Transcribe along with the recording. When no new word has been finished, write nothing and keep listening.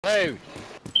Hey.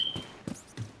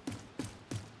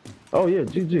 Oh yeah,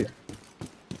 GG.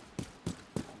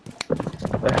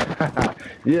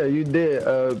 Yeah, you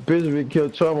did. Benjamin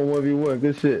killed Trauma 1v1.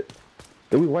 Good shit.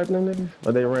 Did we wipe them niggas?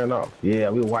 Or they ran off? Yeah,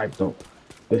 we wiped them.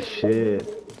 Good shit.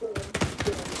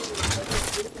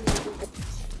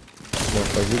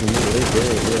 Motherfuckers, you can move it. They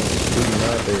dead. Yeah, we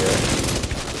not there.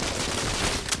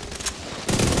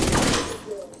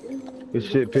 Good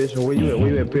shit, pitch. Where you at? Where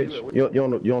you at, pitch?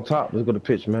 You on top. Let's go to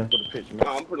pitch, man.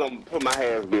 I'm put my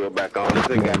hands build back on. This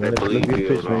Come thing on, got man. that Let's bleed get pitch,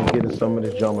 build man. on. Get in some of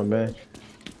this drama, man.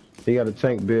 He got a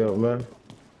tank build, man.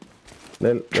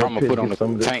 Trauma put on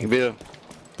the tank bill.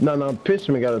 No,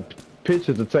 Pitchman got a pitch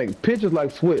is the tank. Pitch is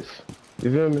like Swiss.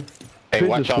 You feel me? Hey, Pitch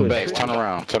watch is your Swiss. backs. Turn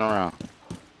around. Turn around.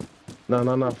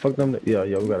 No. Fuck them. Yeah.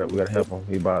 We gotta help him.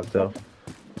 He by himself.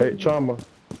 Hey, Trauma.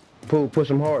 Push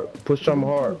him hard. Push Trauma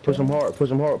hard. Push him hard. Push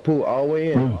him hard. Pull all the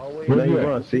way in. Now he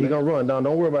run. See, he gonna run. Don't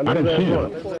worry about it. Let his ass run.